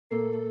Rap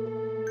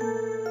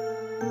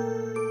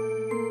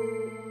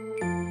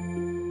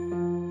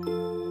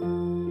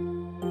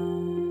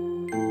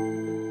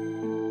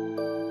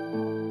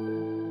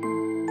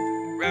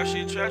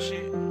shit, trap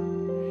shit.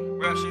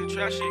 Rap shit,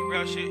 trap shit,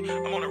 rap shit.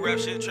 I'm on a rap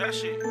shit, trap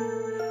shit.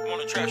 I'm on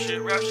a trap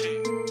shit, rap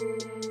shit.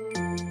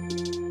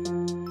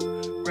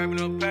 Wrapping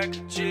up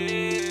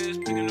packages,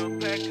 picking up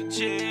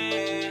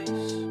packages.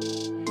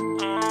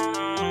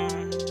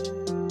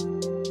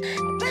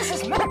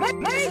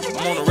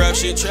 I'm on a rap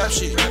shit, trap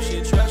shit. Rap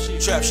shit, trap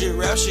shit. Trap shit,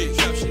 rap shit.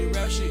 Trap shit,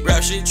 rap shit.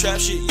 Rap shit, trap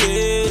shit,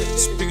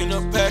 yes. Picking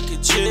up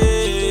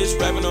packages,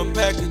 wrapping up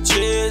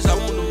packages. I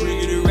want them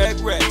riggedy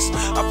racks.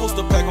 I post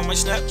a pack on my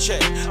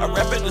Snapchat. I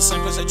rap at the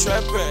same place I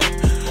trap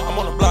at. I'm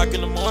on the block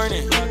in the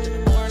morning,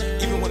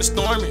 even when it's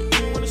storming.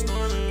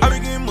 I be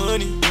getting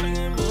money,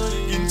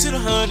 getting to the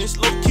hundreds,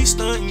 low key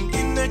stunting,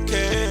 getting that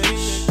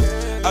cash.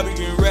 I be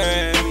getting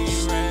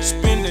racks,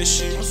 spin that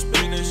shit,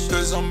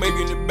 cause I'm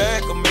making it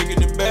back,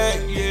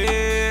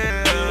 yeah.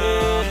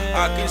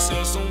 I can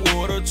sell some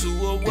water to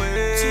a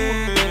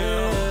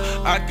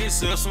well, I can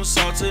sell some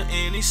salt to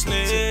any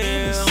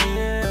snail.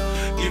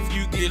 If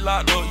you get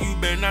locked up, you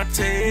better not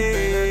tell.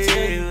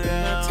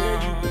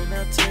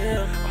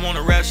 I'm on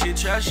a rap shit,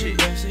 trap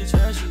shit.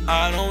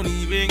 I don't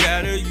even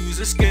gotta use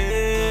a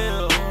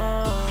scale.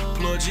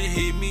 Plug it,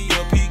 hit me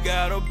up, he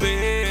got a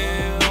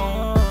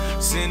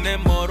bell. Send that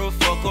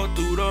motherfucker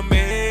through the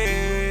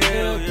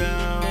mail,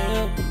 yeah.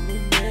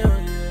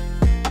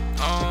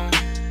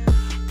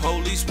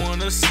 Police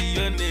wanna see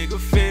a nigga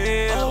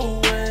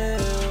fail.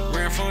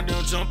 Ran from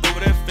them, jump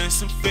over that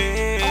fence and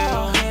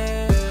fell.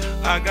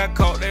 I got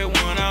caught that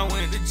one, I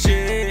went to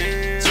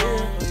jail.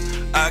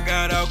 I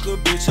got out, cause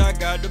bitch, I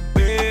got the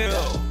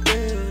bill.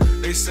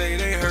 They say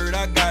they heard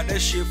I got that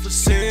shit for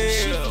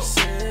sale.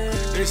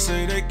 They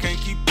say they can't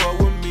keep up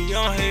with me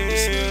on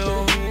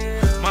hell.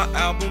 My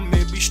album,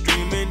 it be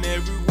streaming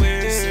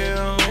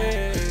everywhere.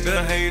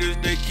 The haters,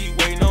 they keep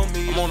waiting on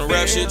me. I'm on a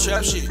rap shit,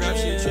 trap shit. Trap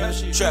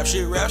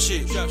shit, rap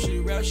shit.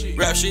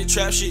 Rap shit,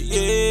 trap shit,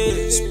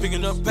 yes.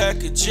 Picking up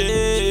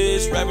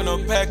packages, wrapping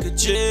up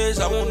packages.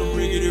 I want them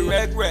riggedy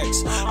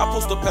racks. I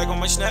post a pack on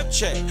my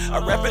Snapchat. I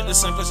rap at the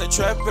same place I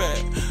trap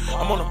at.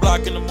 I'm on the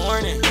block in the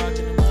morning,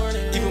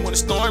 even when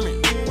it's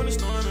storming.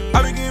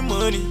 I be getting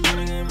money,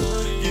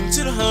 getting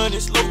to the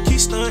hundreds, low key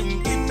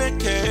stunting, getting that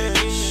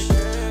cash.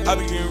 I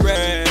be getting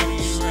racks,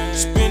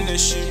 spin that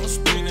shit,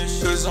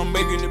 cause I'm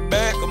making it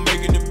back.